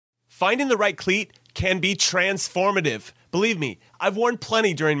Finding the right cleat can be transformative. Believe me, I've worn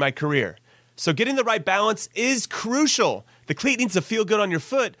plenty during my career. So getting the right balance is crucial. The cleat needs to feel good on your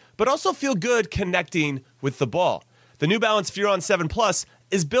foot, but also feel good connecting with the ball. The New Balance Furon 7 Plus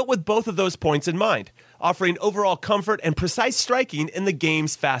is built with both of those points in mind, offering overall comfort and precise striking in the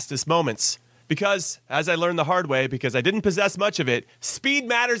game's fastest moments. Because, as I learned the hard way, because I didn't possess much of it, speed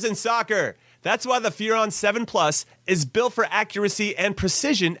matters in soccer. That's why the Furon 7 Plus is built for accuracy and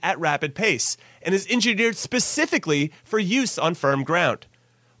precision at rapid pace, and is engineered specifically for use on firm ground.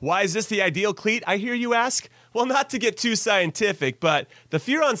 Why is this the ideal cleat, I hear you ask? Well, not to get too scientific, but the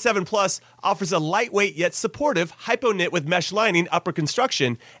Furon 7 Plus offers a lightweight yet supportive hypo-knit with mesh lining upper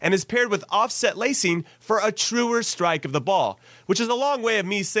construction and is paired with offset lacing for a truer strike of the ball, which is a long way of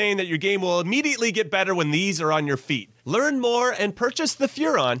me saying that your game will immediately get better when these are on your feet. Learn more and purchase the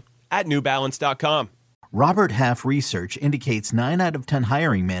Furon at newbalance.com. Robert Half research indicates 9 out of 10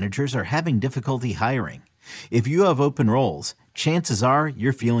 hiring managers are having difficulty hiring. If you have open roles, chances are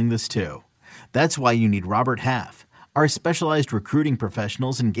you're feeling this too. That's why you need Robert Half. Our specialized recruiting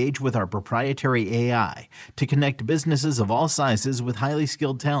professionals engage with our proprietary AI to connect businesses of all sizes with highly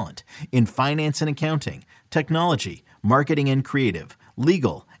skilled talent in finance and accounting, technology, marketing and creative,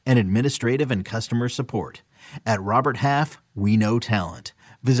 legal, and administrative and customer support. At Robert Half, we know talent.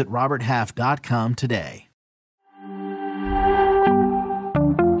 Visit roberthalf.com today.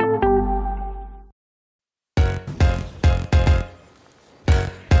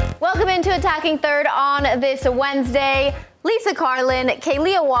 Welcome into Attacking Third on this Wednesday. Lisa Carlin,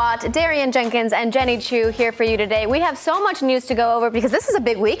 Kaylia Watt, Darian Jenkins, and Jenny Chu here for you today. We have so much news to go over because this is a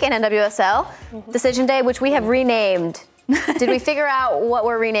big week in NWSL. Decision Day, which we have renamed. Did we figure out what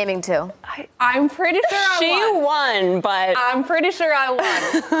we're renaming to? I'm pretty sure she won, but I'm pretty sure I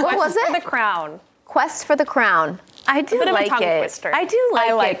won. What was it? For the crown. Quest for the Crown. I do like it. I do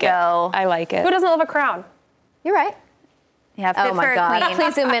like it, though. I like it. Who doesn't love a crown? You're right. Yeah, fit for a queen.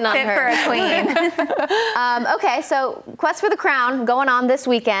 Please zoom in on fit her. For a queen. Okay, so Quest for the Crown going on this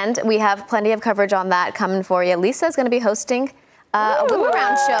weekend. We have plenty of coverage on that coming for you. Lisa is going to be hosting a whip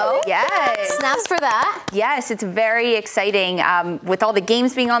around show. Yes. Snaps for that. Yes, it's very exciting. With all the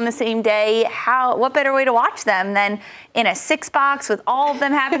games being on the same day, what better way to watch them than in a 6-box with all of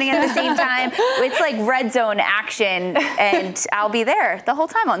them happening at the same time? It's like red zone action, and I'll be there the whole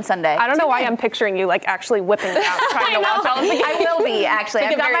time on Sunday. I don't know why I'm picturing you like actually whipping it out, trying to watch all of the I will be, actually.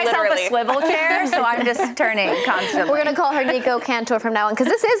 I've got myself a swivel chair, so I'm just turning constantly. We're going to call her Nico Cantor from now on, because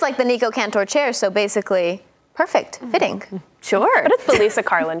this is like the Nico Cantor chair, so basically perfect, fitting. Sure. But it's the Lisa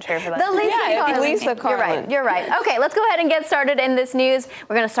Carlin chair for that. The Lisa Carlin. You're right. Okay, let's go ahead and get started in this news.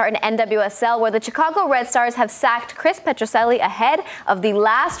 We're going to start in NWSL, where the Chicago Red Stars have sacked Chris Petroselli ahead of the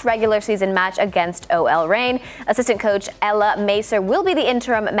last regular season match against OL Reign. Assistant coach Ella Macer will be the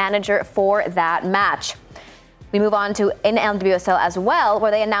interim manager for that match. We move on to in NWSL as well,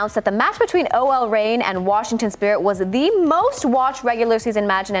 where they announced that the match between OL Reign and Washington Spirit was the most watched regular season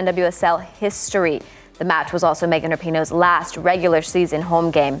match in NWSL history. The match was also Megan Rapinoe's last regular season home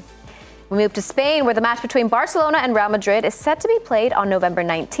game. We move to Spain, where the match between Barcelona and Real Madrid is set to be played on November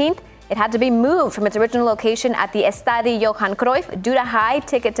 19th. It had to be moved from its original location at the Estadio Johan Cruyff due to high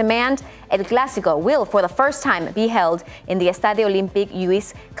ticket demand. El Clásico will, for the first time, be held in the Estadio Olímpic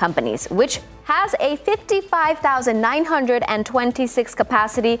Lluís Companys, which has a 55,926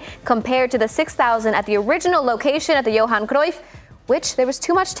 capacity compared to the 6,000 at the original location at the Johan Cruyff, which there was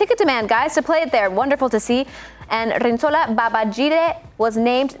too much ticket demand, guys, to play it there. Wonderful to see. And Rinsola Babajide was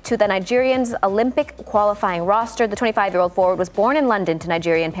named to the Nigerians' Olympic qualifying roster. The 25-year-old forward was born in London to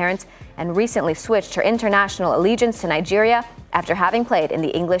Nigerian parents and recently switched her international allegiance to Nigeria after having played in the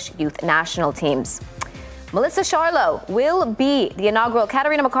English youth national teams. Melissa Charlo will be the inaugural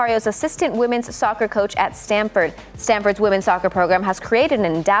Catarina Macario's assistant women's soccer coach at Stanford. Stanford's women's soccer program has created an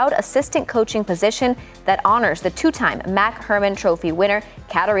endowed assistant coaching position that honors the two-time Mac Herman Trophy winner,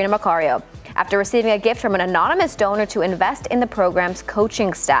 Catarina Macario, after receiving a gift from an anonymous donor to invest in the program's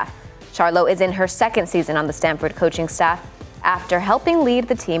coaching staff. Charlo is in her second season on the Stanford coaching staff after helping lead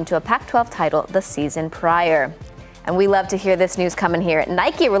the team to a Pac-12 title the season prior. And we love to hear this news coming here.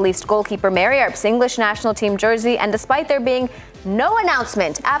 Nike released goalkeeper Mary Earp's English national team jersey, and despite there being no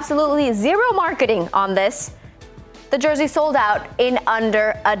announcement, absolutely zero marketing on this, the jersey sold out in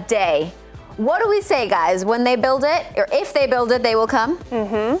under a day. What do we say, guys? When they build it, or if they build it, they will come?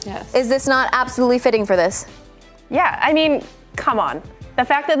 Mm-hmm. Yes. Is this not absolutely fitting for this? Yeah, I mean, come on. The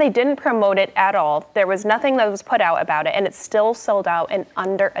fact that they didn't promote it at all, there was nothing that was put out about it, and it still sold out in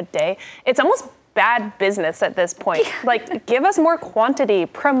under a day. It's almost bad business at this point. Yeah. Like, give us more quantity,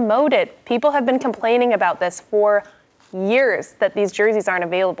 promote it. People have been complaining about this for years, that these jerseys aren't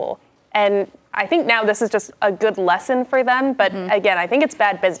available. And I think now this is just a good lesson for them. But again, I think it's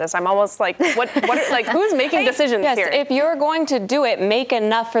bad business. I'm almost like, who's making decisions here? If you're going to do it, make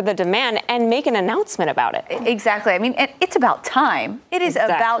enough for the demand and make an announcement about it. Exactly. I mean, it's about time. It is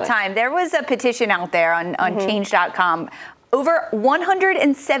about time. There was a petition out there on change.com. Over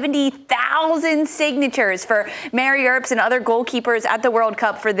 170,000 signatures for Mary Earps and other goalkeepers at the World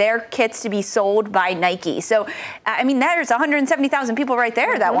Cup for their kits to be sold by Nike. So, I mean, there's 170,000 people right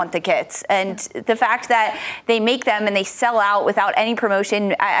there that want the kits. And the fact that they make them and they sell out without any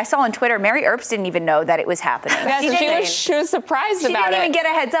promotion. I saw on Twitter, Mary Earps didn't even know that it was happening. She was surprised about it. She didn't even get a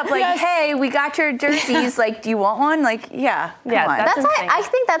heads up, like, hey, we got your jerseys. Like, do you want one? Like, come on. I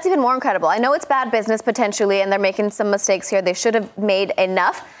think that's even more incredible. I know it's bad business potentially, and they're making some mistakes here. They should have made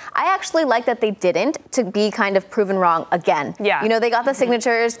enough. I actually like that they didn't, to be kind of proven wrong again. Yeah. You know, they got the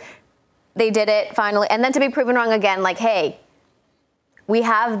signatures, they did it finally, and then to be proven wrong again, like, hey, we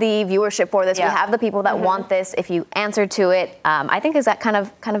have the viewership for this, we have the people that want this. If you answer to it, I think is that kind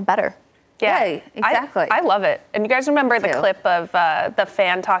of better. Yeah, exactly. I love it. And you guys remember the clip of the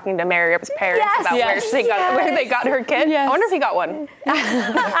fan talking to Mary Earps' parents about where they got her kid? Yes. I wonder if he got one.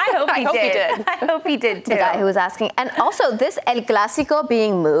 I hope he did. I hope he did too. The guy who was asking. And also this El Clasico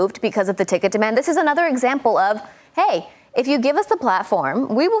being moved because of the ticket demand, this is another example of, hey, if you give us the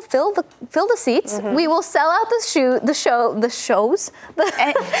platform, we will fill the seats. We will sell out the shows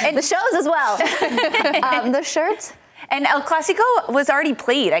as well. The shirts. And El Clasico was already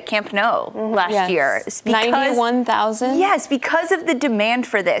played at Camp Nou last year. 91,000? Yes, because of the demand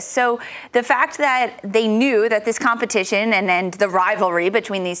for this. So the fact that they knew that this competition and the rivalry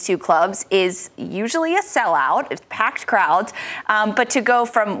between these two clubs is usually a sellout, it's packed crowds, but to go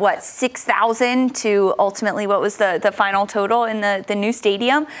from, 6,000 to ultimately what was the final total in the new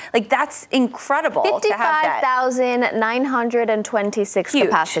stadium? Like, that's incredible to have that. 55,926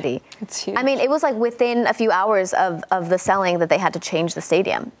 capacity. It's huge. I mean, it was like within a few hours of the selling that they had to change the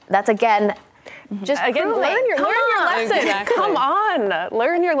stadium. That's again learn your lesson. Exactly. Come on,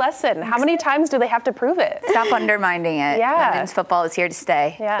 learn your lesson. How many times do they have to prove it? Stop undermining it. Yeah. Women's football is here to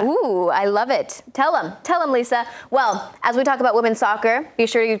stay. Yeah. Ooh, I love it. Tell them, Lisa. Well, as we talk about women's soccer, be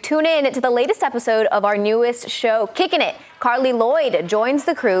sure you tune in to the latest episode of our newest show, Kicking It. Carly Lloyd joins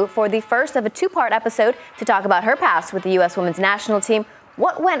the crew for the first of a two-part episode to talk about her past with the U.S. women's national team,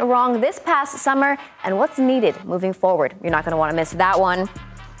 what went wrong this past summer, and what's needed moving forward. You're not going to want to miss that one.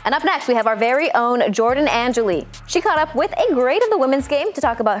 And up next, we have our very own Jordan Angeli. She caught up with a great of the women's game to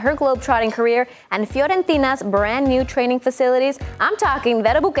talk about her globetrotting career and Fiorentina's brand new training facilities. I'm talking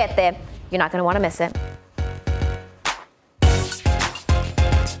Vero Boquete. You're not going to want to miss it.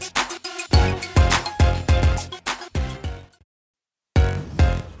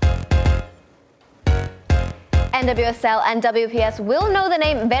 NWSL and WPS will know the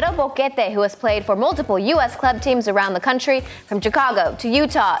name Vero Boquete, who has played for multiple U.S. club teams around the country, from Chicago to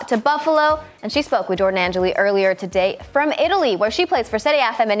Utah to Buffalo. And she spoke with Jordan Angeli earlier today from Italy, where she plays for Serie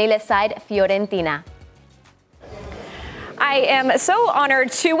A Femminile side Fiorentina. I am so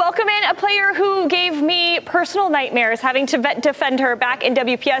honored to welcome in a player who gave me personal nightmares having to defend her back in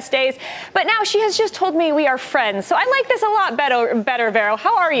WPS days. But now she has just told me we are friends. So I like this a lot better, Vero.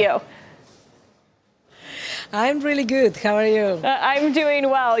 How are you? I'm really good. How are you? I'm doing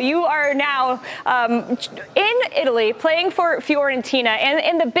well. You are now in Italy playing for Fiorentina.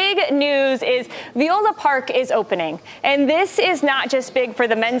 And the big news is Viola Park is opening. And this is not just big for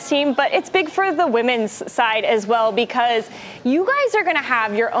the men's team, but it's big for the women's side as well, because you guys are going to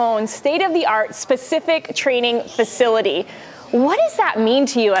have your own state-of-the-art specific training facility. What does that mean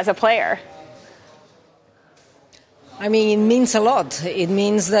to you as a player? I mean, it means a lot. It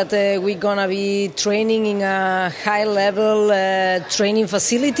means that we're going to be training in a high-level training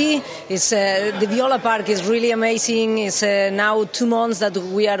facility. It's, the Viola Park is really amazing. It's now 2 months that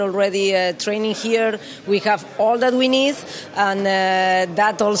we are already training here. We have all that we need, and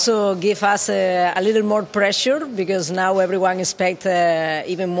that also gives us a little more pressure, because now everyone expects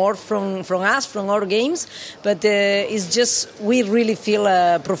even more from us, from our games. But it's just, we really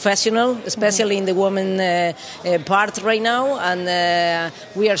feel professional, especially in the women part right now, and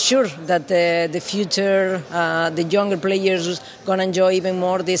we are sure that the future, the younger players gonna enjoy even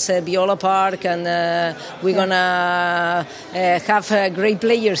more this Viola Park, and we're gonna have great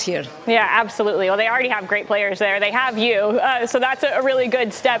players here. Yeah, absolutely. Well, they already have great players there. They have you, so that's a really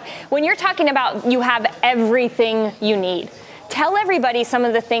good step. When you're talking about you have everything you need, tell everybody some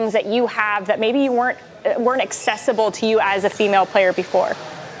of the things that you have that maybe you weren't accessible to you as a female player before.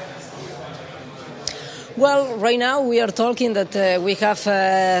 Well, right now we are talking that we have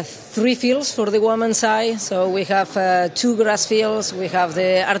 3 fields for the women's side. So we have 2 grass fields, we have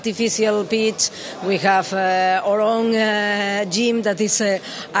the artificial pitch, we have our own gym that is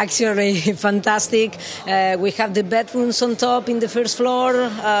actually fantastic. We have the bedrooms on top in the first floor.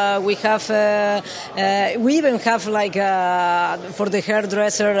 We even have like for the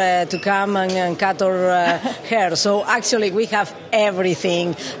hairdresser to come and cut our hair. So actually we have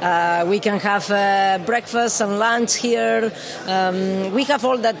everything. We can have breakfast and lunch here. We have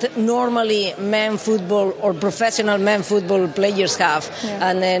all that normally men football or professional men football players have. Yeah.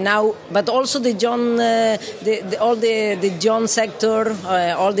 And now, but also the young, all the young sector,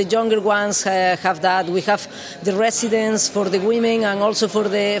 all the younger ones have that. We have the residence for the women and also for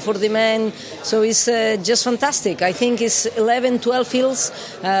the men. So it's just fantastic. I think it's 11, 12 fields,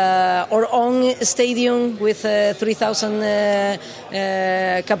 our own stadium with 3,000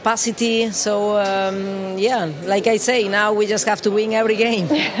 capacity. So like I say, now we just have to win every game.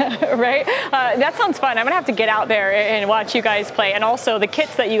 Right? That sounds fun. I'm going to have to get out there and watch you guys play. And also the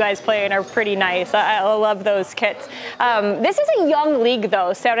kits that you guys play in are pretty nice. I love those kits. This is a young league,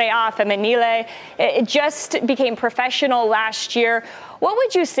 though, Serie A Femminile. It just became professional last year. What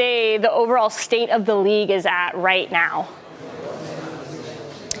would you say the overall state of the league is at right now?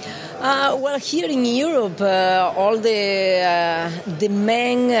 Well, here in Europe, all the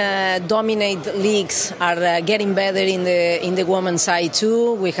men dominate leagues are getting better in the women's side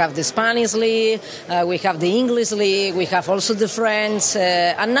too. We have the Spanish league, we have the English league, we have also the French,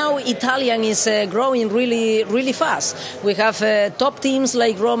 and now Italian is growing really, really fast. We have top teams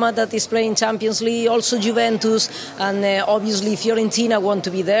like Roma that is playing Champions League, also Juventus, and obviously Fiorentina want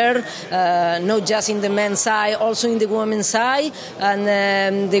to be there, not just in the men's side, also in the women's side,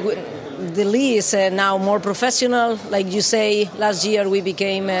 and the league is now more professional. Like you say, last year we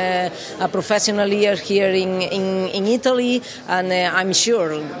became a professional league here in Italy, and I'm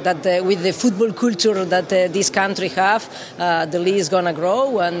sure that with the football culture that this country have, the league is going to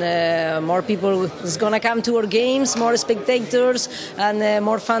grow, and more people is going to come to our games, more spectators, and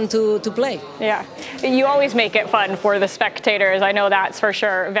more fun to play. Yeah, you always make it fun for the spectators. I know that's for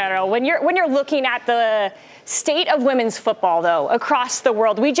sure, Vero. When you're looking at the state of women's football, though, across the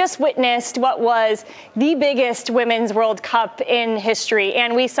world, we just witnessed what was the biggest women's World Cup in history,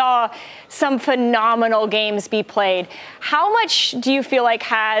 and we saw some phenomenal games be played. How much do you feel like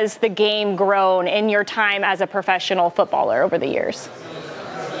has the game grown in your time as a professional footballer over the years?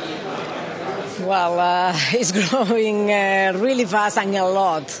 Well, it's growing really fast and a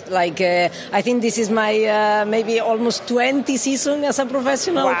lot. Like, I think this is my maybe almost 20 season as a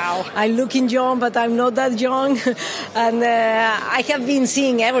professional. Wow. I'm looking young, but I'm not that young. And I have been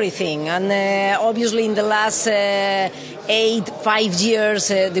seeing everything. And obviously in the last 5 years,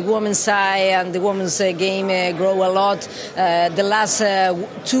 the women's side and the women's game grow a lot. The last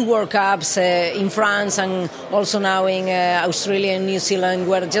 2 World Cups in France and also now in Australia and New Zealand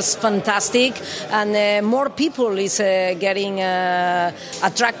were just fantastic. And more people is getting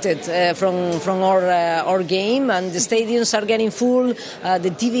attracted from our game, and the stadiums are getting full.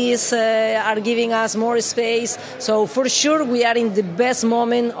 The TVs are giving us more space. So for sure we are in the best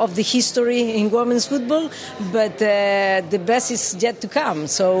moment of the history in women's football, but the best is yet to come.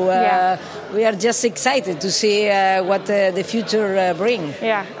 So we are just excited to see what the future brings.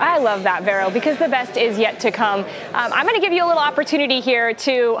 Yeah, I love that, Vero, because the best is yet to come. I'm going to give you a little opportunity here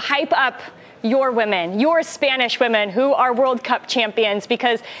to hype up your women, your Spanish women who are World Cup champions,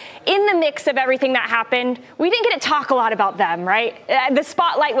 because in the mix of everything that happened, we didn't get to talk a lot about them, right? The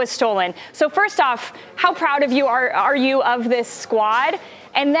spotlight was stolen. So first off, how proud of you are you of this squad?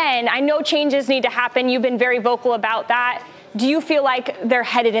 And then I know changes need to happen. You've been very vocal about that. Do you feel like they're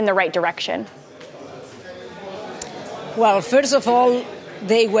headed in the right direction? Well, first of all,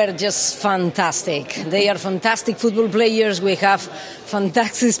 they were just fantastic. They are fantastic football players. We have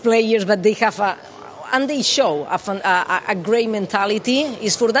fantastic players, but they have and they show a great mentality.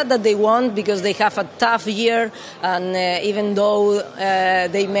 It's for that they won, because they have a tough year, and even though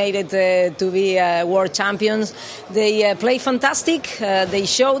they made it to be world champions, they play fantastic. They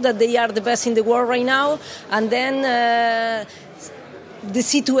show that they are the best in the world right now, and then the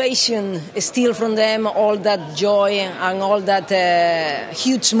situation steals from them all that joy and all that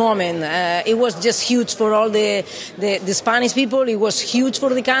huge moment. It was just huge for all the Spanish people. It was huge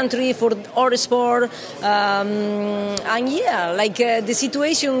for the country, for our sport. And yeah, like the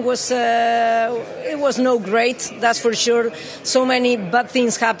situation was, it was no great, that's for sure. So many bad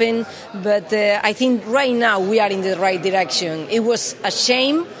things happened, but I think right now we are in the right direction. It was a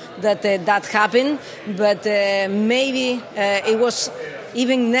shame that that happened, but maybe it was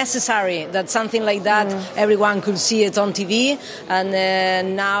even necessary that something like that everyone could see it on TV.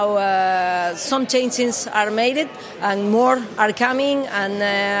 And now some changes are made, and more are coming. And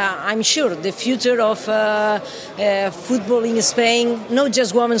I'm sure the future of football in Spain, not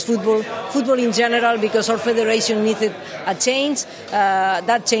just women's football, football in general, because our federation needed a change.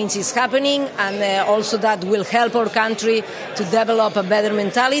 That change is happening, and also that will help our country to develop a better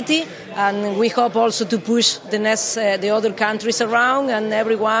mentality. And we hope also to push the other countries around, and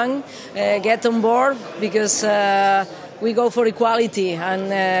everyone get on board, because we go for equality,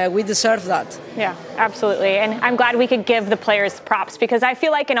 and we deserve that. Yeah, absolutely. And I'm glad we could give the players props, because I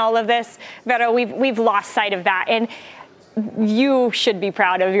feel like in all of this, Vero, we've lost sight of that. And you should be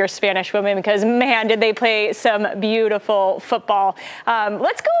proud of your Spanish women, because, man, did they play some beautiful football.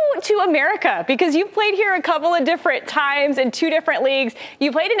 Let's go to America, because you've played here a couple of different times in 2 different leagues.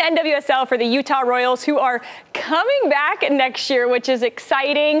 You played in NWSL for the Utah Royals, who are coming back next year, which is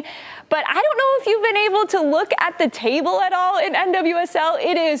exciting. But I don't know if you've been able to look at the table at all in NWSL.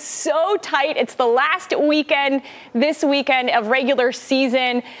 It is so tight. It's the last weekend, this weekend of regular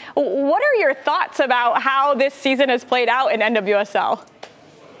season. What are your thoughts about how this season has played out in NWSL?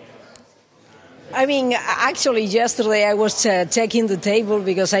 I mean, actually, yesterday I was checking the table,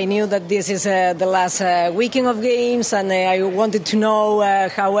 because I knew that this is the last weekend of games, and I wanted to know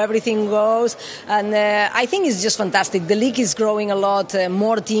how everything goes. And I think it's just fantastic. The league is growing a lot.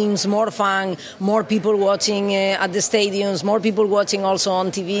 More teams, more fun, more people watching at the stadiums, more people watching also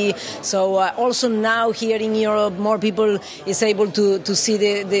on TV. So also now here in Europe, more people is able to see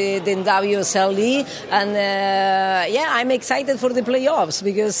the NWSL league. And I'm excited for the playoffs,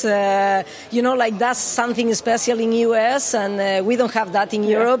 because like that's something special in US, and we don't have that in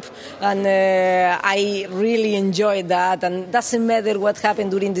Europe, and I really enjoyed that. And doesn't matter what happened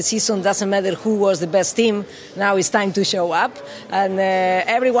during the season, doesn't matter who was the best team. Now it's time to show up, and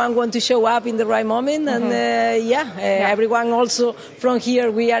everyone wants to show up in the right moment. And everyone also from here,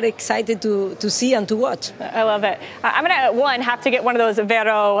 we are excited to see and to watch. I love it. I'm gonna have to get one of those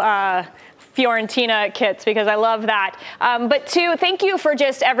Vero Fiorentina kits, because I love that. But 2, thank you for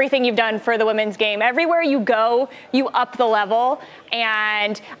just everything you've done for the women's game. Everywhere you go, you up the level.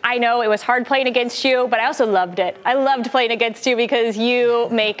 And I know it was hard playing against you, but I also loved it. I loved playing against you, because you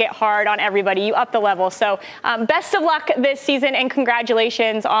make it hard on everybody. You up the level. So best of luck this season, and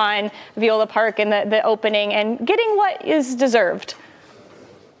congratulations on Viola Park and the opening and getting what is deserved.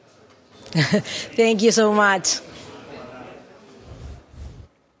 Thank you so much.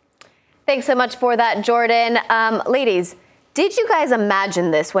 Thanks so much for that, Jordan. Ladies, did you guys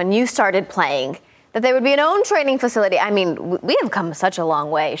imagine this when you started playing, that there would be an own training facility? I mean, we have come such a long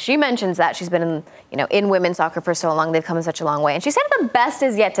way. She mentions that she's been in women's soccer for so long. They've come such a long way. And she said the best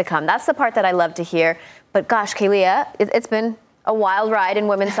is yet to come. That's the part that I love to hear. But gosh, Kalia, it's been a wild ride in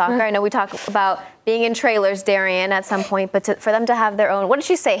women's soccer. I know we talk about being in trailers, Darian, at some point, but for them to have their own, what did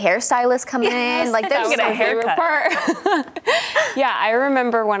she say, hairstylists come in? Like, they're just a haircut. Yeah, I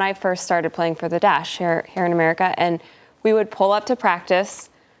remember when I first started playing for the Dash here in America, and we would pull up to practice,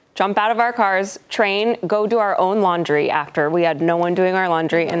 jump out of our cars, train, go do our own laundry after. We had no one doing our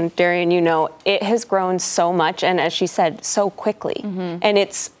laundry. And Darian, it has grown so much, and as she said, so quickly. Mm-hmm. And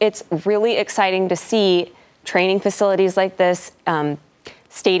it's really exciting to see training facilities like this,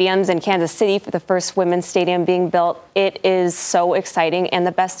 stadiums in Kansas City for the first women's stadium being built. It is so exciting, and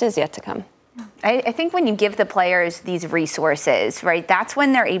the best is yet to come. I think when you give the players these resources, right, that's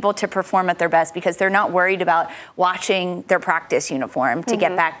when they're able to perform at their best, because they're not worried about watching their practice uniform to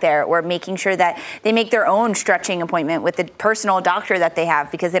get back there, or making sure that they make their own stretching appointment with the personal doctor that they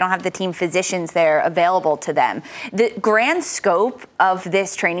have, because they don't have the team physicians there available to them. The grand scope of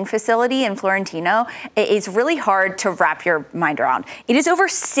this training facility in Florentino is really hard to wrap your mind around. It is over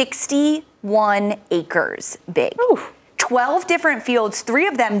 61 acres big. Ooh. 12 different fields, 3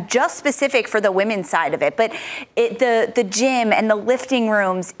 of them just specific for the women's side of it. But the gym and the lifting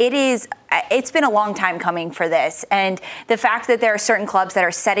rooms, it's been a long time coming for this. And the fact that there are certain clubs that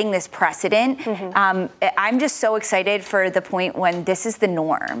are setting this precedent, I'm just so excited for the point when this is the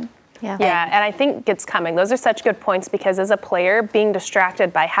norm. Yeah, and I think it's coming. Those are such good points, because as a player, being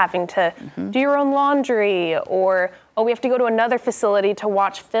distracted by having to do your own laundry, or, we have to go to another facility to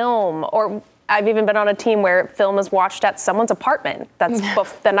watch film, or I've even been on a team where film is watched at someone's apartment. That's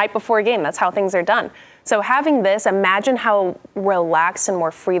the night before a game. That's how things are done. So having this, imagine how relaxed and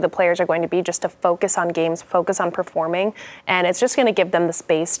more free the players are going to be, just to focus on games, focus on performing. And it's just going to give them the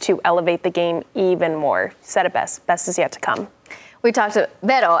space to elevate the game even more. Said it best. Best is yet to come. We talked to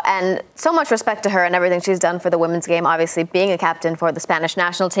Vero, and so much respect to her and everything she's done for the women's game, obviously being a captain for the Spanish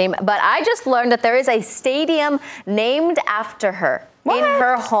national team. But I just learned that there is a stadium named after her in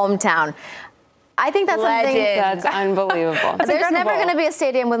her hometown. I think that's something that's unbelievable. There's never going to be a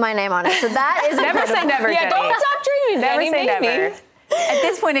stadium with my name on it, so that is never say never. Yeah, don't stop dreaming. Never say never. At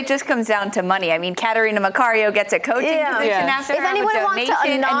this point, it just comes down to money. I mean, Katerina Macario gets a coaching position after her. If anyone wants to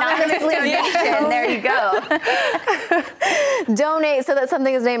anonymously donation, there you go. Donate so that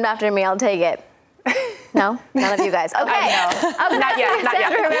something is named after me. I'll take it. No? None of you guys. Okay. Up Not yet.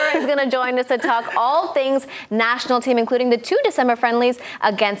 Sandra Rivera is going to join us to talk all things national team, including the 2 December friendlies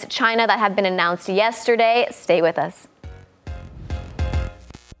against China that have been announced yesterday. Stay with us.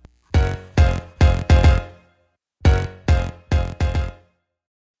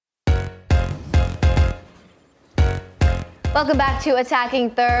 Welcome back to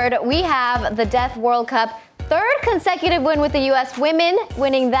Attacking Third. We have the Deaf World Cup. 3rd consecutive win with the U.S. women,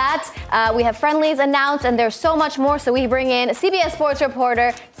 winning that. We have friendlies announced, and there's so much more. So we bring in CBS Sports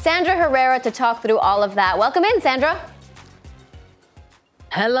reporter Sandra Herrera to talk through all of that. Welcome in, Sandra.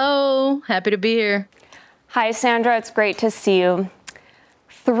 Hello. Happy to be here. Hi, Sandra. It's great to see you.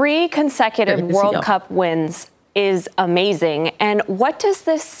 3 consecutive World Cup wins is amazing. And what does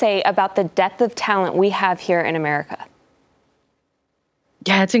this say about the depth of talent we have here in America?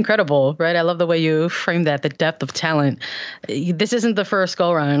 Yeah, it's incredible, right? I love the way you frame that, the depth of talent. This isn't the first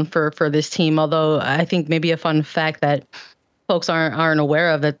go-round for this team, although I think maybe a fun fact that folks aren't aware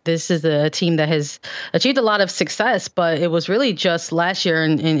of, that this is a team that has achieved a lot of success, but it was really just last year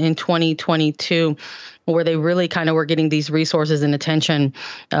in 2022 where they really kind of were getting these resources and attention,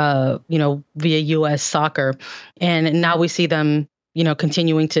 via U.S. soccer. And now we see them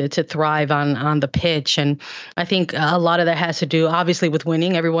continuing to thrive on the pitch. And I think a lot of that has to do, obviously, with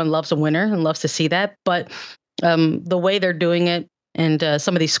winning. Everyone loves a winner and loves to see that. But the way they're doing it and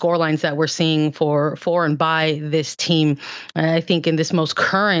some of these score lines that we're seeing for and by this team, I think in this most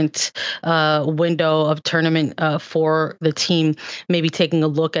current window of tournament for the team, maybe taking a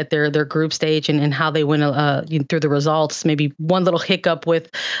look at their group stage and how they win through the results. Maybe one little hiccup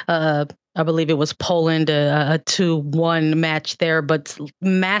with I believe it was Poland, a 2-1 match there, but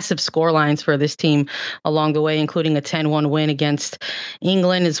massive score lines for this team along the way, including a 10-1 win against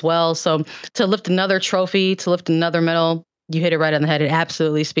England as well. So to lift another trophy, to lift another medal, you hit it right on the head. It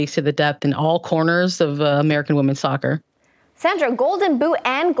absolutely speaks to the depth in all corners of American women's soccer. Sandra, Golden Boot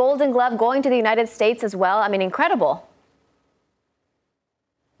and Golden Glove going to the United States as well. I mean, incredible.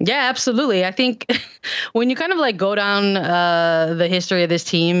 Yeah, absolutely. I think when you kind of go down the history of this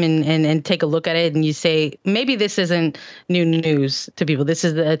team and take a look at it and you say, maybe this isn't new news to people. This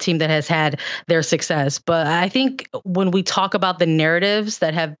is a team that has had their success. But I think when we talk about the narratives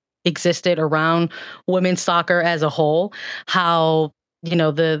that have existed around women's soccer as a whole, how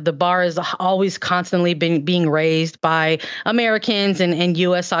the bar is always constantly being raised by Americans and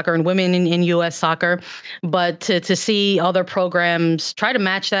U.S. soccer and women in U.S. soccer. But to see other programs try to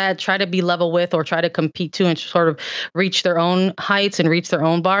match that, try to be level with, or try to compete to and sort of reach their own heights and reach their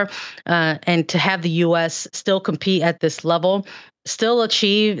own bar, and to have the U.S. still compete at this level, still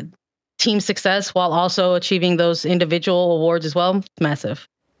achieve team success while also achieving those individual awards as well, massive.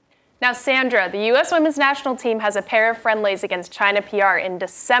 Now, Sandra, the U.S. women's national team has a pair of friendlies against China PR in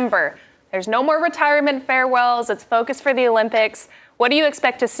December. There's no more retirement farewells. It's focused for the Olympics. What do you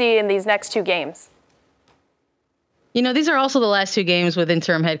expect to see in these next 2 games? These are also the last 2 games with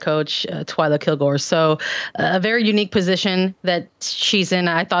interim head coach Twyla Kilgore. So a very unique position that she's in.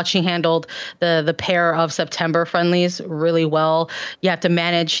 I thought she handled the pair of September friendlies really well. You have to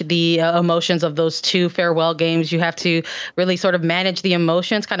manage the emotions of those 2 farewell games. You have to really sort of manage the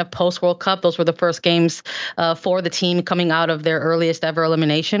emotions kind of post-World Cup. Those were the first games for the team coming out of their earliest ever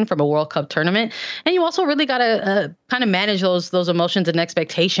elimination from a World Cup tournament. And you also really got to kind of manage those emotions and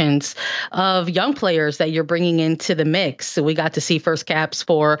expectations of young players that you're bringing into the mix. So we got to see first caps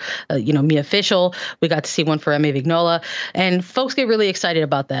for, Mia Fischel. We got to see one for Emme Vignola. And folks get really excited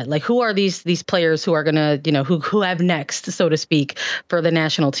about that. Like, who are these players who are going to, who have next, so to speak, for the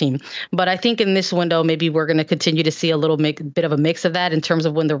national team? But I think in this window, maybe we're going to continue to see a little bit of a mix of that in terms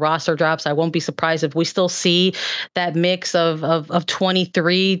of when the roster drops. I won't be surprised if we still see that mix of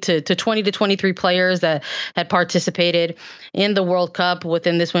 23 to 20 to 23 players that had participated in the World Cup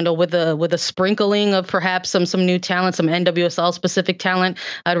within this window with a sprinkling of perhaps some new talent, some NWSL specific talent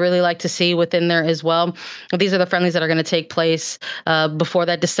I'd really like to see within there as well. These are the friendlies that are going to take place before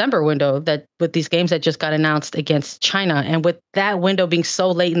that December window that these games that just got announced against China. And with that window being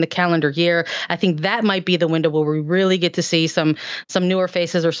so late in the calendar year, I think that might be the window where we really get to see some newer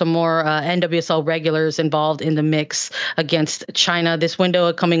faces or some more NWSL regulars involved in the mix against China. This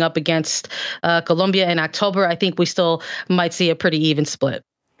window coming up against Colombia in October, I think we still might see a pretty even split.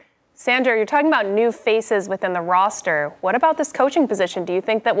 Sandra, you're talking about new faces within the roster. What about this coaching position? Do you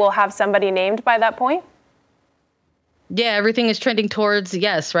think that we'll have somebody named by that point? Yeah, everything is trending towards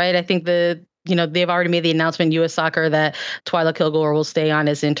yes, right? I think they've already made the announcement, U.S. Soccer, that Twyla Kilgore will stay on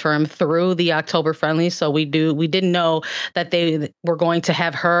as interim through the October friendly. So we didn't know that they were going to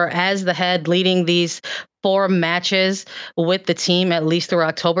have her as the head leading these 4 matches with the team at least through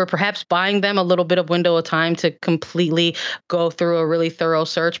October, perhaps buying them a little bit of window of time to completely go through a really thorough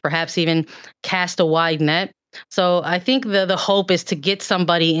search, perhaps even cast a wide net. So I think the hope is to get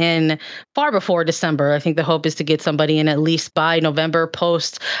somebody in far before December. I think the hope is to get somebody in at least by November,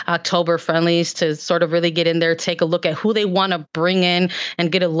 post-October friendlies, to sort of really get in there, take a look at who they want to bring in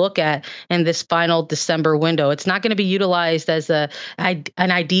and get a look at in this final December window. It's not going to be utilized as an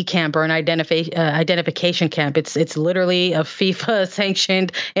ID camp or an identification camp. It's literally a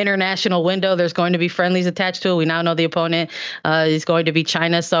FIFA-sanctioned international window. There's going to be friendlies attached to it. We now know the opponent is going to be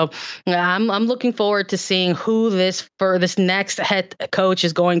China. So I'm looking forward to seeing who this next head coach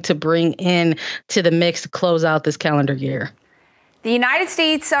is going to bring in to the mix to close out this calendar year. The United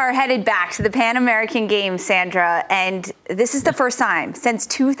States are headed back to the Pan American Games, Sandra, and this is the first time since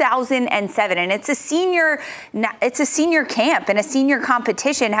 2007, and it's a senior camp and a senior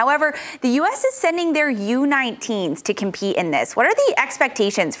competition. However, the U.S. is sending their U19s to compete in this. What are the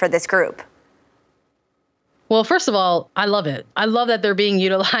expectations for this group? Well, first of all, I love it. I love that they're being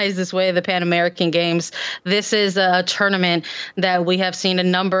utilized this way, the Pan American Games. This is a tournament that we have seen a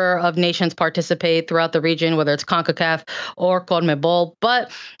number of nations participate throughout the region, whether it's CONCACAF or CONMEBOL.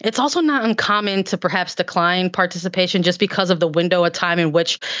 But it's also not uncommon to perhaps decline participation just because of the window of time in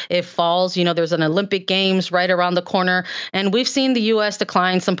which it falls. You know, there's an Olympic Games right around the corner, and we've seen the U.S.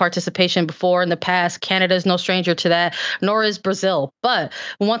 decline some participation before in the past. Canada is no stranger to that, nor is Brazil. But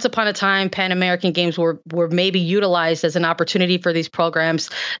once upon a time, Pan American Games were maybe utilized as an opportunity for these programs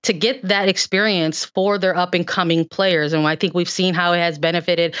to get that experience for their up and coming players. And I think we've seen how it has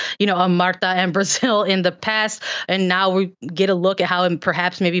benefited, Marta and Brazil in the past. And now we get a look at how it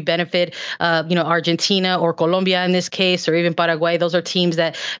perhaps maybe benefit, Argentina or Colombia in this case, or even Paraguay. Those are teams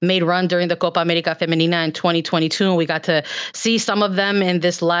that made run during the Copa America Femenina in 2022. And we got to see some of them in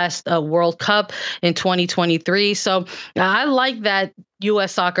this last World Cup in 2023. So I like that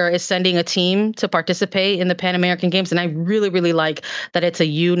U.S. Soccer is sending a team to participate in the Pan American Games. And I really, really like that it's a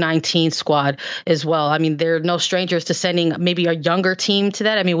U19 squad as well. I mean, they're no strangers to sending maybe a younger team to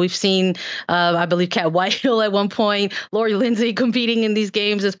that. I mean, we've seen, I believe, Kat Whitehill at one point, Lori Lindsay competing in these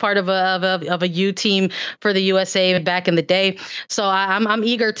games as part of a U team for the USA back in the day. So I'm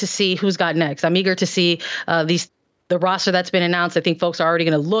eager to see who's got next. I'm eager to see the roster that's been announced. I think folks are already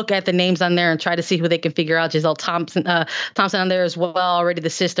going to look at the names on there and try to see who they can figure out. Giselle Thompson on there as well, already the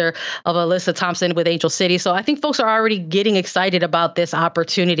sister of Alyssa Thompson with Angel City. So I think folks are already getting excited about this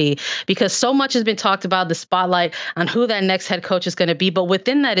opportunity because so much has been talked about, the spotlight on who that next head coach is going to be. But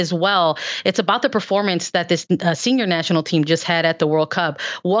within that as well, it's about the performance that this senior national team just had at the World Cup.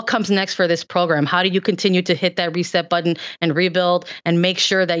 What comes next for this program? How do you continue to hit that reset button and rebuild and make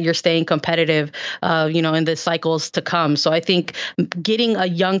sure that you're staying competitive, in the cycles to come? So I think getting a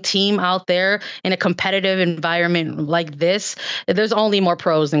young team out there in a competitive environment like this, there's only more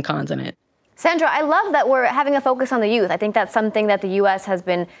pros than cons in it. Sandra, I love that we're having a focus on the youth. I think that's something that the U.S. has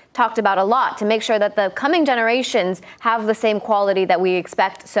been talked about a lot to make sure that the coming generations have the same quality that we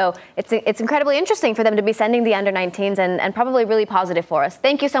expect. So it's incredibly interesting for them to be sending the under-19s and probably really positive for us.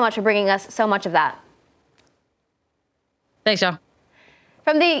 Thank you so much for bringing us so much of that. Thanks, y'all.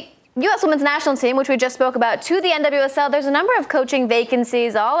 From the U.S. women's national team, which we just spoke about, to the NWSL, there's a number of coaching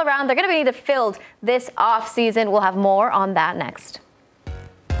vacancies all around. They're going to be needed filled this offseason. We'll have more on that next.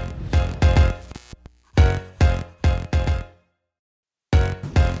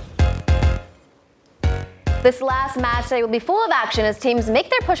 This last match day will be full of action as teams make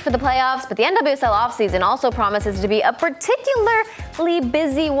their push for the playoffs, but the NWSL offseason also promises to be a particularly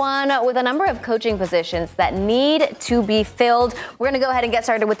busy one with a number of coaching positions that need to be filled. We're going to go ahead and get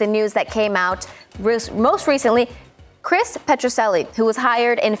started with the news that came out most recently. Chris Petroselli, who was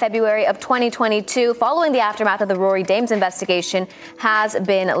hired in February of 2022 following the aftermath of the Rory Dames investigation, has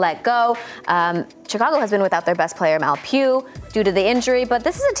been let go. Chicago has been without their best player, Mal Pugh, due to the injury, but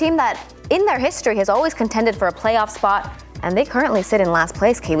this is a team that in their history has always contended for a playoff spot, and they currently sit in last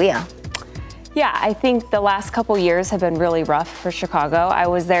place, Kaylia. Yeah, I think the last couple years have been really rough for Chicago. I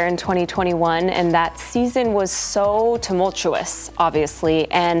was there in 2021, and that season was so tumultuous, obviously.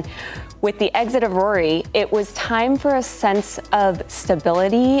 And with the exit of Rory, it was time for a sense of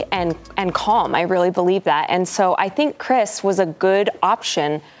stability and calm. I really believe that. And so I think Chris was a good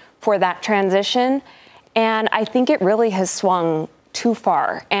option for that transition. And I think it really has swung too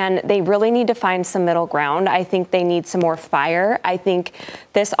far, and they really need to find some middle ground. I think they need some more fire. I think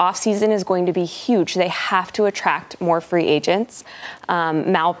this offseason is going to be huge. They have to attract more free agents.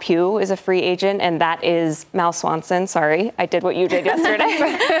 Mal Pugh is a free agent, and that is Mal Swanson. Sorry, I did what you did yesterday.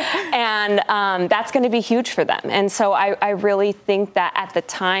 And that's going to be huge for them. And so I really think that at the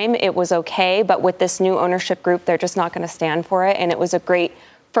time it was okay, but with this new ownership group, they're just not going to stand for it. And it was a great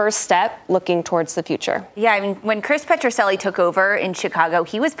first step looking towards the future. Yeah, I mean, when Chris Petroselli took over in Chicago,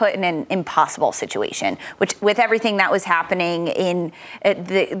 he was put in an impossible situation, which with everything that was happening in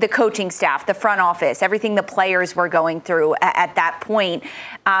the coaching staff, the front office, everything the players were going through at that point.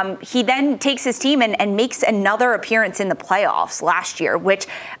 He then takes his team and makes another appearance in the playoffs last year, which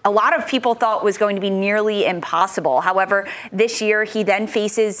a lot of people thought was going to be nearly impossible. However, this year he then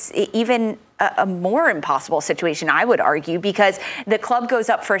faces even a more impossible situation, I would argue, because the club goes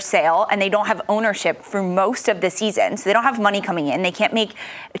up for sale and they don't have ownership for most of the season. So they don't have money coming in. They can't make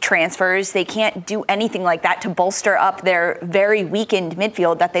transfers. They can't do anything like that to bolster up their very weakened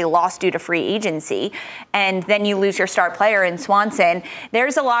midfield that they lost due to free agency. And then you lose your star player in Swanson.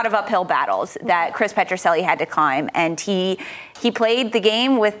 There's a lot of uphill battles that Chris Petroselli had to climb. And he played the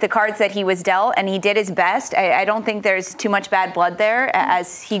game with the cards that he was dealt, and he did his best. I don't think there's too much bad blood there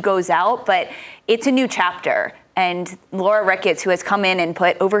as he goes out, but it's a new chapter. And Laura Ricketts, who has come in and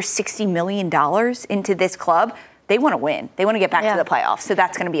put over $60 million into this club, they want to win. They want to get back to the playoffs. So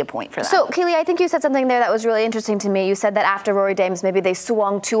that's going to be a point for them. So, Keely, I think you said something there that was really interesting to me. You said that after Rory Dames, maybe they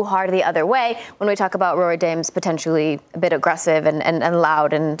swung too hard the other way. When we talk about Rory Dames potentially a bit aggressive and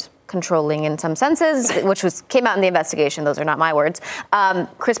loud and controlling in some senses, which came out in the investigation. Those are not my words.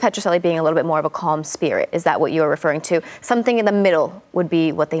 Chris Petroselli being a little bit more of a calm spirit. Is that what you are referring to? Something in the middle would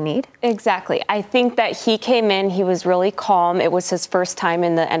be what they need? Exactly. I think that he came in, he was really calm. It was his first time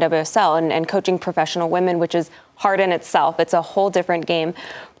in the NWSL and coaching professional women, which is hard in itself. It's a whole different game.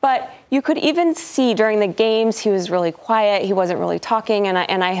 But you could even see during the games, he was really quiet. He wasn't really talking. And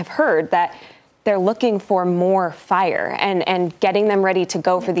I have heard that they're looking for more fire and getting them ready to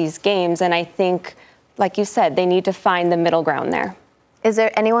go for these games. And I think, like you said, they need to find the middle ground there. Is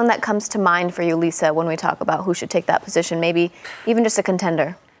there anyone that comes to mind for you, Lisa, when we talk about who should take that position? Maybe even just a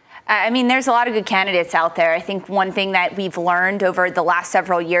contender? I mean, there's a lot of good candidates out there. I think one thing that we've learned over the last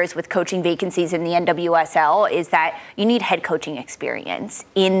several years with coaching vacancies in the NWSL is that you need head coaching experience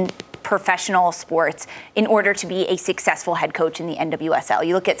in professional sports in order to be a successful head coach in the NWSL.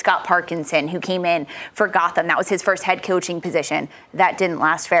 You look at Scott Parkinson, who came in for Gotham. That was his first head coaching position. That didn't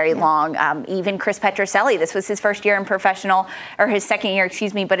last very long. Even Chris Petroselli, this was his first year in professional, or his second year,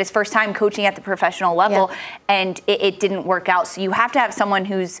 but his first time coaching at the professional level, and it didn't work out. So you have to have someone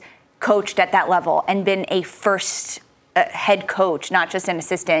who's coached at that level and been a first head coach, not just an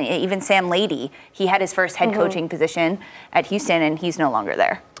assistant. Even Sam Lady, he had his first head coaching position at Houston, and he's no longer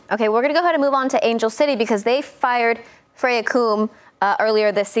there. Okay, we're going to go ahead and move on to Angel City because they fired Freya Coombe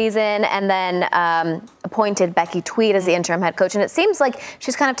earlier this season and then appointed Becky Tweed as the interim head coach. And it seems like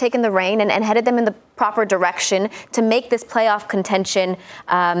she's kind of taken the reign and headed them in the proper direction to make this playoff contention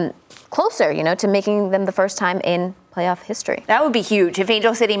closer, to making them the first time in playoff history. That would be huge if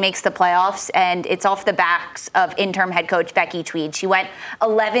Angel City makes the playoffs, and it's off the backs of interim head coach Becky Tweed. She went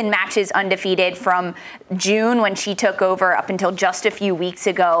 11 matches undefeated from June when she took over up until just a few weeks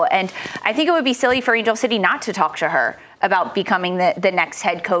ago. And I think it would be silly for Angel City not to talk to her about becoming the next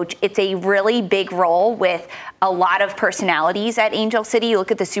head coach. It's a really big role with a lot of personalities at Angel City. You look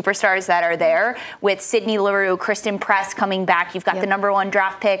at the superstars that are there with Sydney Leroux, Kristen Press coming back. You've got the #1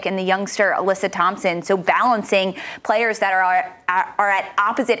 draft pick and the youngster Alyssa Thompson. So balancing players that are at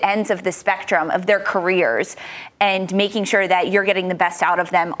opposite ends of the spectrum of their careers and making sure that you're getting the best out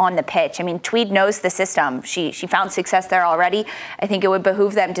of them on the pitch. I mean, Tweed knows the system. She found success there already. I think it would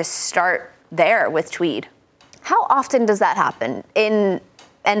behoove them to start there with Tweed. How often does that happen in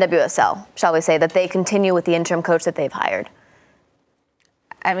NWSL, shall we say, that they continue with the interim coach that they've hired?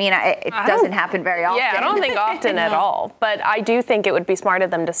 I mean, it doesn't happen very often. Yeah, I don't think often at all. But I do think it would be smart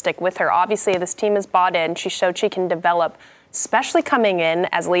of them to stick with her. Obviously, this team is bought in. She showed she can develop, especially coming in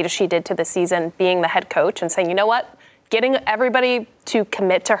as late as she did to the season, being the head coach and saying, you know what, getting everybody to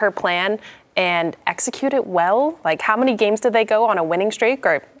commit to her plan and execute it well. Like, how many games did they go on a winning streak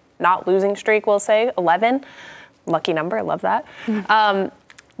or not losing streak, we'll say, 11. Lucky number, I love that.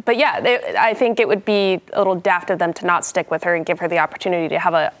 But yeah, I think it would be a little daft of them to not stick with her and give her the opportunity to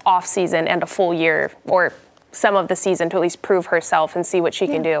have an off season and a full year or some of the season to at least prove herself and see what she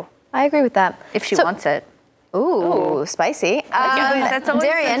can do. I agree with that. If she wants it. Ooh, spicy. That's always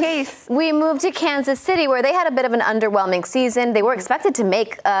Darian, the case. we moved to Kansas City, where they had a bit of an underwhelming season. They were expected to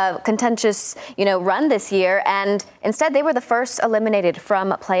make a contentious, run this year, and instead they were the first eliminated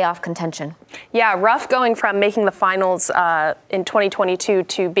from playoff contention. Yeah, rough going from making the finals in 2022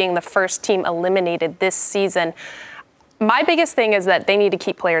 to being the first team eliminated this season. My biggest thing is that they need to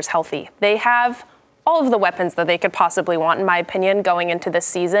keep players healthy. They have all of the weapons that they could possibly want, in my opinion, going into this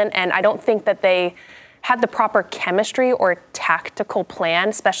season, and I don't think that they had the proper chemistry or tactical plan,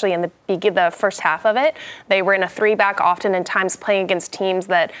 especially in the first half of it. They were in a 3-back, often in times playing against teams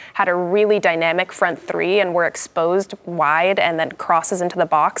that had a really dynamic front three and were exposed wide and then crosses into the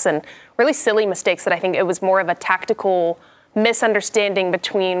box, and really silly mistakes that I think it was more of a tactical misunderstanding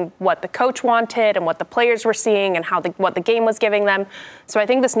between what the coach wanted and what the players were seeing and what the game was giving them. So I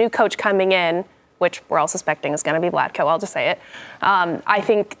think this new coach coming in, which we're all suspecting is going to be Vlatko, I'll just say it, I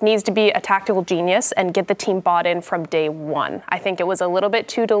think needs to be a tactical genius and get the team bought in from day one. I think it was a little bit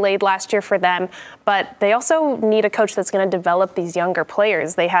too delayed last year for them, but they also need a coach that's going to develop these younger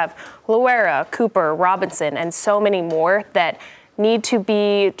players. They have Loera, Cooper, Robinson, and so many more that need to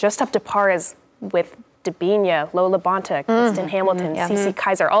be just up to par as with Dabinia, Lola Bonta, Kristen Hamilton, Cece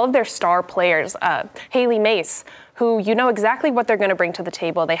Kaiser, all of their star players, Haley Mace, who you know exactly what they're going to bring to the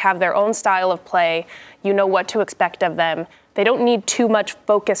table. They have their own style of play. You know what to expect of them. They don't need too much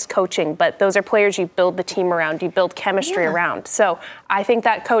focused coaching, but those are players you build the team around, you build chemistry around. So I think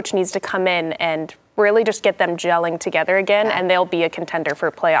that coach needs to come in and really just get them gelling together again, and they'll be a contender for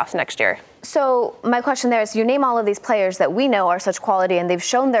playoffs next year. So my question there is, you name all of these players that we know are such quality, and they've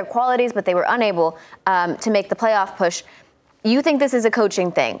shown their qualities, but they were unable to make the playoff push. You think this is a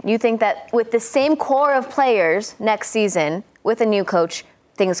coaching thing? You think that with the same core of players next season, with a new coach,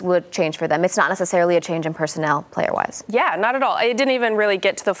 things would change for them? It's not necessarily a change in personnel, player-wise. Yeah, not at all. It didn't even really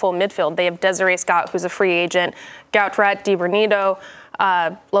get to the full midfield. They have Desiree Scott, who's a free agent, Gautrat, Di Bernardo,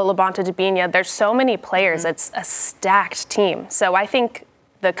 Lola Bonta, Dabinia. There's so many players. It's a stacked team. So I think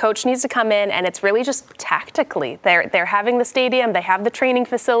the coach needs to come in, and it's really just tactically. They're having the stadium, they have the training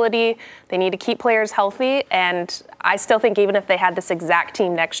facility, they need to keep players healthy, and I still think even if they had this exact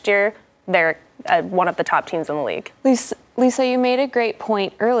team next year, they're one of the top teams in the league. Lisa, you made a great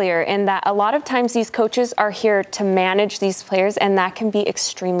point earlier in that a lot of times these coaches are here to manage these players, and that can be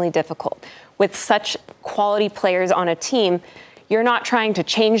extremely difficult. With such quality players on a team, you're not trying to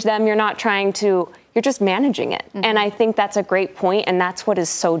change them, you're just managing it. And I think that's a great point, and that's what is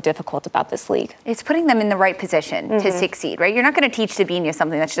so difficult about this league. It's putting them in the right position to succeed, right? You're not going to teach Dabinia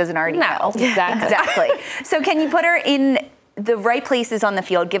something that she doesn't already know. Exactly. So can you put her in the right places on the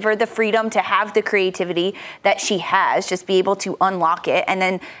field, give her the freedom to have the creativity that she has, just be able to unlock it, and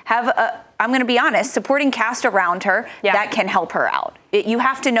then have I'm going to be honest, supporting cast around her that can help her out. You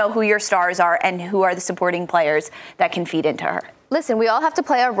have to know who your stars are and who are the supporting players that can feed into her. Listen, we all have to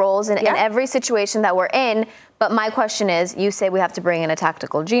play our roles in every situation that we're in. But my question is, you say we have to bring in a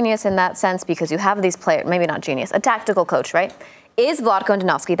tactical genius in that sense because you have these players, maybe not genius, a tactical coach, right? Is Vlatko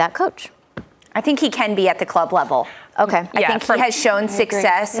Andonovski that coach? I think he can be at the club level. Okay. I think he has shown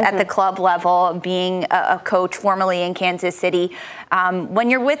success at the club level, being a coach formerly in Kansas City. When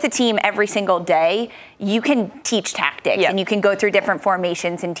you're with the team every single day, you can teach tactics and you can go through different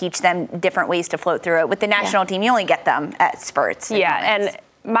formations and teach them different ways to float through it. With the national team, you only get them at spurts. And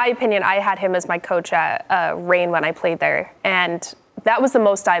my opinion, I had him as my coach at Reign when I played there. And that was the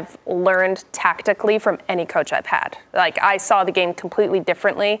most I've learned tactically from any coach I've had. Like, I saw the game completely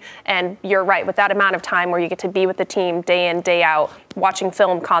differently, and you're right, with that amount of time where you get to be with the team day in, day out, watching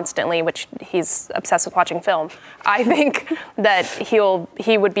film constantly, which he's obsessed with watching film, I think that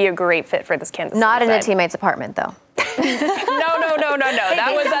he would be a great fit for this Kansas City Not in side. a teammate's apartment, though. No.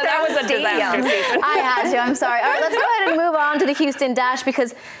 That was a disaster season. I had to, I'm sorry. All right, let's go ahead and move on to the Houston Dash,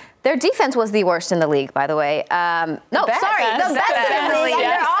 because their defense was the worst in the league, by the way. The best in the league.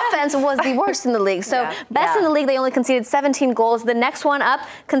 Their offense was the worst in the league. So best in the league, they only conceded 17 goals. The next one up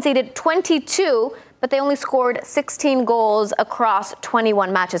conceded 22, but they only scored 16 goals across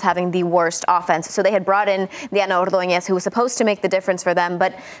 21 matches, having the worst offense. So they had brought in Diana Ordóñez, who was supposed to make the difference for them.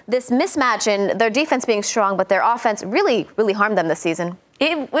 But this mismatch in their defense being strong, but their offense really, really harmed them this season.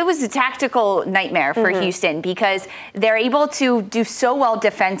 It was a tactical nightmare for Houston because they're able to do so well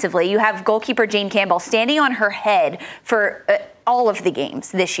defensively. You have goalkeeper Jane Campbell standing on her head for all of the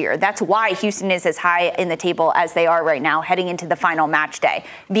games this year. That's why Houston is as high in the table as they are right now heading into the final match day,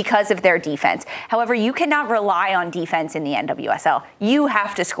 because of their defense. However, you cannot rely on defense in the NWSL. You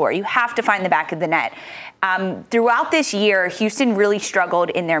have to score. You have to find the back of the net. Throughout this year, Houston really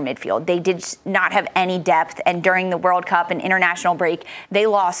struggled in their midfield. They did not have any depth, and during the World Cup and international break, they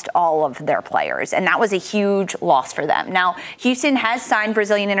lost all of their players, and that was a huge loss for them. Now, Houston has signed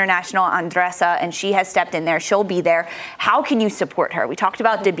Brazilian international Andressa, and she has stepped in there. She'll be there. How can you support her? We talked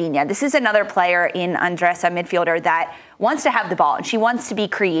about Debinha. This is another player in Andressa, midfielder, that wants to have the ball, and she wants to be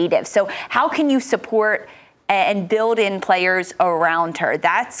creative. So how can you support and build in players around her?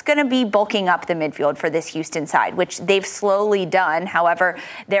 That's going to be bulking up the midfield for this Houston side, which they've slowly done. However,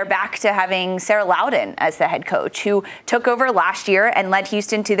 they're back to having Sarah Loudon as the head coach, who took over last year and led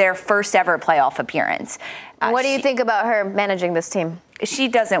Houston to their first ever playoff appearance. What do you think about her managing this team? She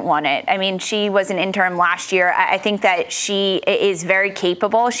doesn't want it. I mean, she was an interim last year. I think that she is very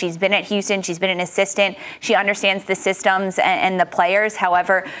capable. She's been at Houston. She's been an assistant. She understands the systems and the players.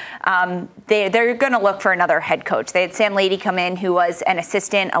 However, they're going to look for another head coach. They had Sam Lady come in, who was an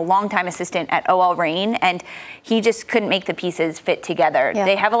assistant, a longtime assistant at OL Reign, and he just couldn't make the pieces fit together. Yeah.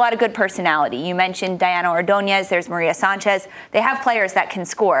 They have a lot of good personality. You mentioned Diana Ordonez. There's Maria Sanchez. They have players that can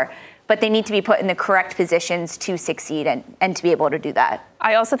score, but they need to be put in the correct positions to succeed and to be able to do that.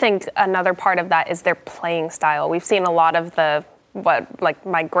 I also think another part of that is their playing style. We've seen a lot of what like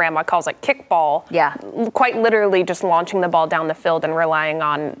my grandma calls it kickball. Yeah. Quite literally just launching the ball down the field and relying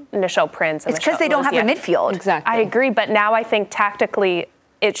on Nichelle Prince. And it's because they don't have a midfield. Exactly. I agree, but now I think tactically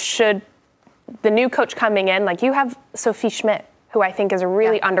the new coach coming in, like you have Sophie Schmidt, who I think is a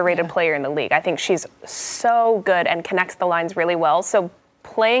really underrated player in the league. I think she's so good and connects the lines really well. So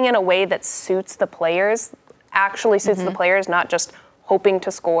playing in a way that suits the players, actually suits the players, not just hoping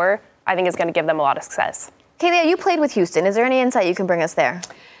to score, I think is going to give them a lot of success. Kaylia, you played with Houston. Is there any insight you can bring us there?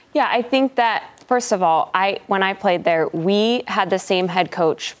 Yeah, I think that, first of all, when I played there, we had the same head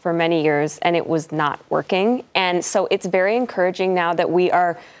coach for many years, and it was not working. And so it's very encouraging now that we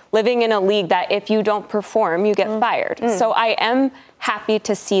are living in a league that if you don't perform, you get fired. So I am happy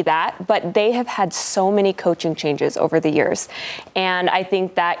to see that, but they have had so many coaching changes over the years. And I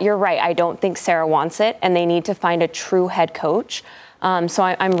think that you're right. I don't think Sarah wants it, and they need to find a true head coach. So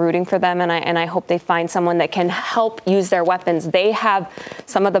I'm rooting for them, and I hope they find someone that can help use their weapons. They have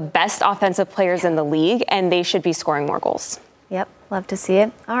some of the best offensive players in the league, and they should be scoring more goals. Yep, love to see it.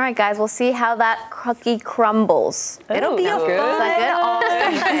 All right, guys, we'll see how that cookie crumbles. It'll be a fun. All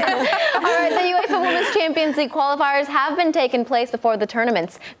right, the UEFA Women's Champions League qualifiers have been taking place before the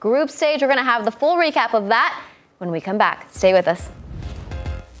tournament's group stage. We're going to have the full recap of that when we come back. Stay with us.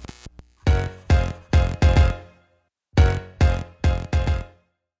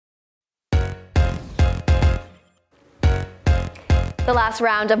 The last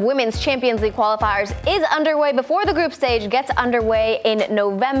round of Women's Champions League qualifiers is underway before the group stage gets underway in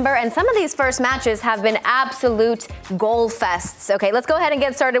November. And some of these first matches have been absolute goal fests. Okay, let's go ahead and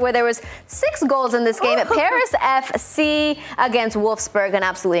get started where there was 6 goals in this game at Paris FC against Wolfsburg. An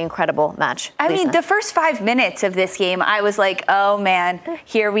absolutely incredible match. I mean, the first 5 minutes of this game, I was like, oh man,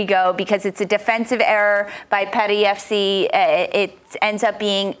 here we go, because it's a defensive error by Paris FC. It ends up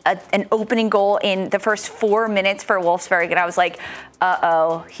being an opening goal in the first 4 minutes for Wolfsburg. And I was like,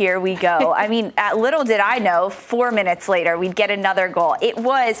 uh-oh, here we go. I mean, little did I know, 4 minutes later, we'd get another goal. It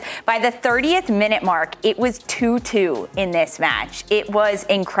was, by the 30th minute mark, it was 2-2 in this match. It was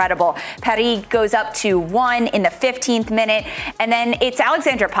incredible. Paris goes up to 1 in the 15th minute, and then it's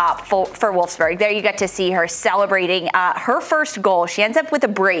Alexandra Popp for Wolfsburg. There you get to see her celebrating her first goal. She ends up with a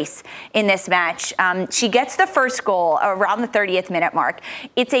brace in this match. She gets the first goal around the 30th minute mark.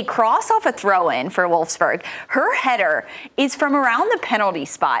 It's a cross off a throw-in for Wolfsburg. Her header is from around the penalty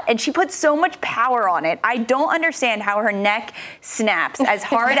spot, and she puts so much power on it. I don't understand how her neck snaps as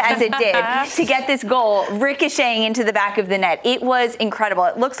hard as it did to get this goal ricocheting into the back of the net. It was incredible.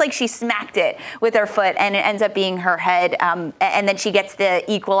 It looks like she smacked it with her foot, and it ends up being her head. And then she gets the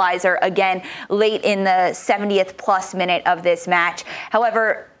equalizer again late in the 70th plus minute of this match.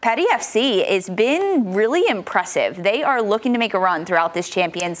 However, Paris FC has been really impressive. They are looking to make a run throughout this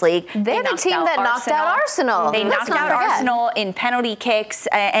Champions League. They're the team that knocked out Arsenal. They knocked out Arsenal in penalty kicks.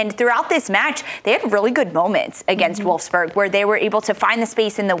 And throughout this match, they had really good moments against Wolfsburg where they were able to find the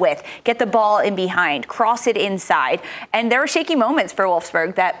space in the width, get the ball in behind, cross it inside. And there were shaky moments for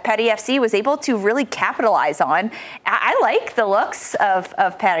Wolfsburg that Paris FC was able to really capitalize on. I like the looks of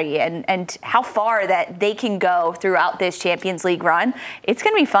Paris and how far that they can go throughout this Champions League run. It's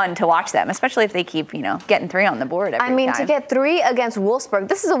going to be fun to watch them, especially if they keep, getting 3 on the board every time. To get 3 against Wolfsburg,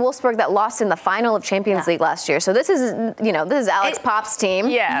 this is a Wolfsburg that lost in the final of Champions League last year. So this is Alex Pop's team.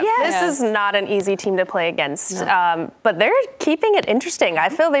 Yeah, this is not an easy team to play against. No. But they're keeping it interesting. I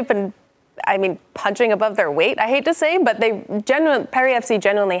feel they've been, punching above their weight, I hate to say, but Peri FC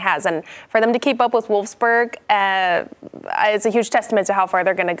genuinely has. And for them to keep up with Wolfsburg, it's a huge testament to how far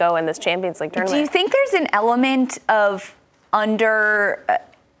they're going to go in this Champions League tournament. Do you think there's an element of under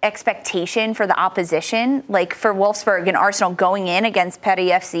expectation for the opposition, like for Wolfsburg and Arsenal going in against Peri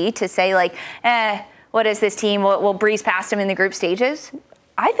FC to say what is this team? We'll breeze past them in the group stages?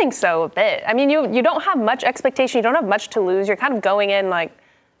 I think so a bit. You don't have much expectation. You don't have much to lose. You're kind of going in like,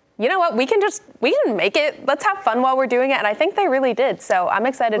 you know what, we can make it. Let's have fun while we're doing it. And I think they really did. So I'm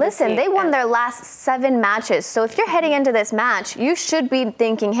excited to see. Listen, they won their last 7 matches. So if you're heading into this match, you should be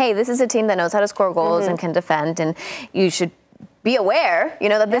thinking, hey, this is a team that knows how to score goals and can defend. And you should be aware,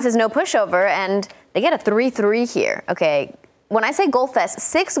 that this is no pushover. And they get a 3-3 here. Okay. When I say goal fest,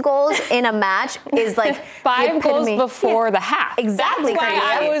 6 goals in a match is like 5 goals before the half. Exactly. That's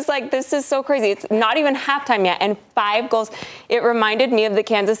why I was like, this is so crazy. It's not even halftime yet, and 5 goals. It reminded me of the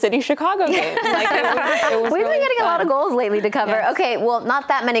Kansas City-Chicago game. It was We've really been getting fun. a lot of goals lately to cover. Yes. Okay, well, not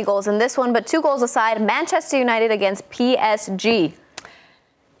that many goals in this one, but 2 goals aside. Manchester United against PSG.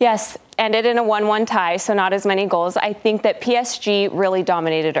 Yes, ended in a 1-1 tie, so not as many goals. I think that PSG really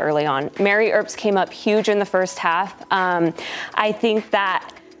dominated early on. Mary Earps came up huge in the first half. I think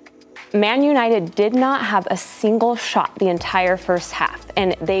that Man United did not have a single shot the entire first half,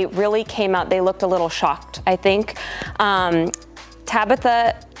 and they really came out. They looked a little shocked, I think.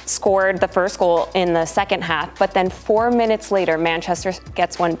 Tabitha scored the first goal in the second half, but then 4 minutes later, Manchester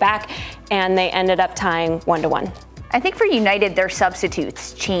gets one back, and they ended up tying 1-1. I think for United, their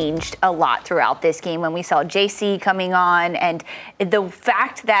substitutes changed a lot throughout this game when we saw JC coming on, and the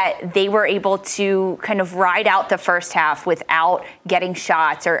fact that they were able to kind of ride out the first half without getting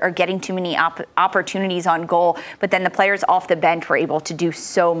shots or getting too many opportunities on goal, but then the players off the bench were able to do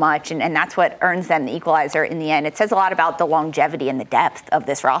so much, and that's what earns them the equalizer in the end. It says a lot about the longevity and the depth of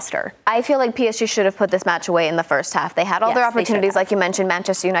this roster. I feel like PSG should have put this match away in the first half. They had all their opportunities, like you mentioned,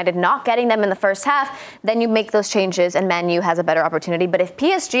 Manchester United not getting them in the first half. Then you make those changes and Man U has a better opportunity. But if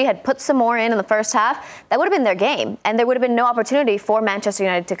PSG had put some more in the first half, that would have been their game. And there would have been no opportunity for Manchester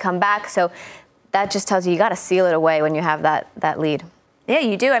United to come back. So that just tells you got to seal it away when you have that lead. Yeah,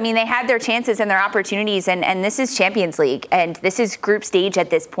 you do. They had their chances and their opportunities, and this is Champions League, and this is group stage at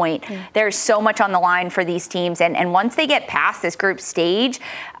this point. There's so much on the line for these teams, and once they get past this group stage,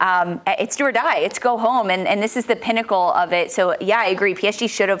 it's do or die. It's go home, and this is the pinnacle of it. So, yeah, I agree. PSG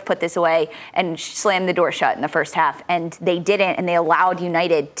should have put this away and slammed the door shut in the first half, and they didn't, and they allowed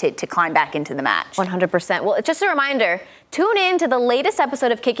United to climb back into the match. 100%. Well, just a reminder, tune in to the latest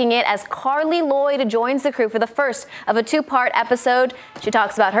episode of Kicking It as Carly Lloyd joins the crew for the first of a 2-part episode. She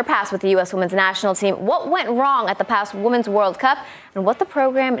talks about her past with the U.S. Women's National Team, what went wrong at the past Women's World Cup, and what the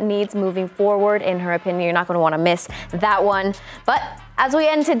program needs moving forward, in her opinion. You're not going to want to miss that one. But as we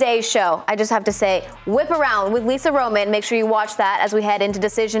end today's show, I just have to say, Whip Around with Lisa Roman. Make sure you watch that as we head into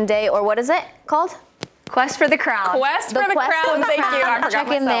Decision Day, or what is it called? Quest for the Crown. Quest for the Crown. Thank you. I forgot Check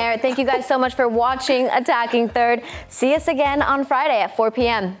in myself. there. Thank you guys so much for watching Attacking Third. See us again on Friday at 4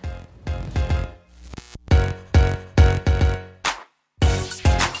 p.m.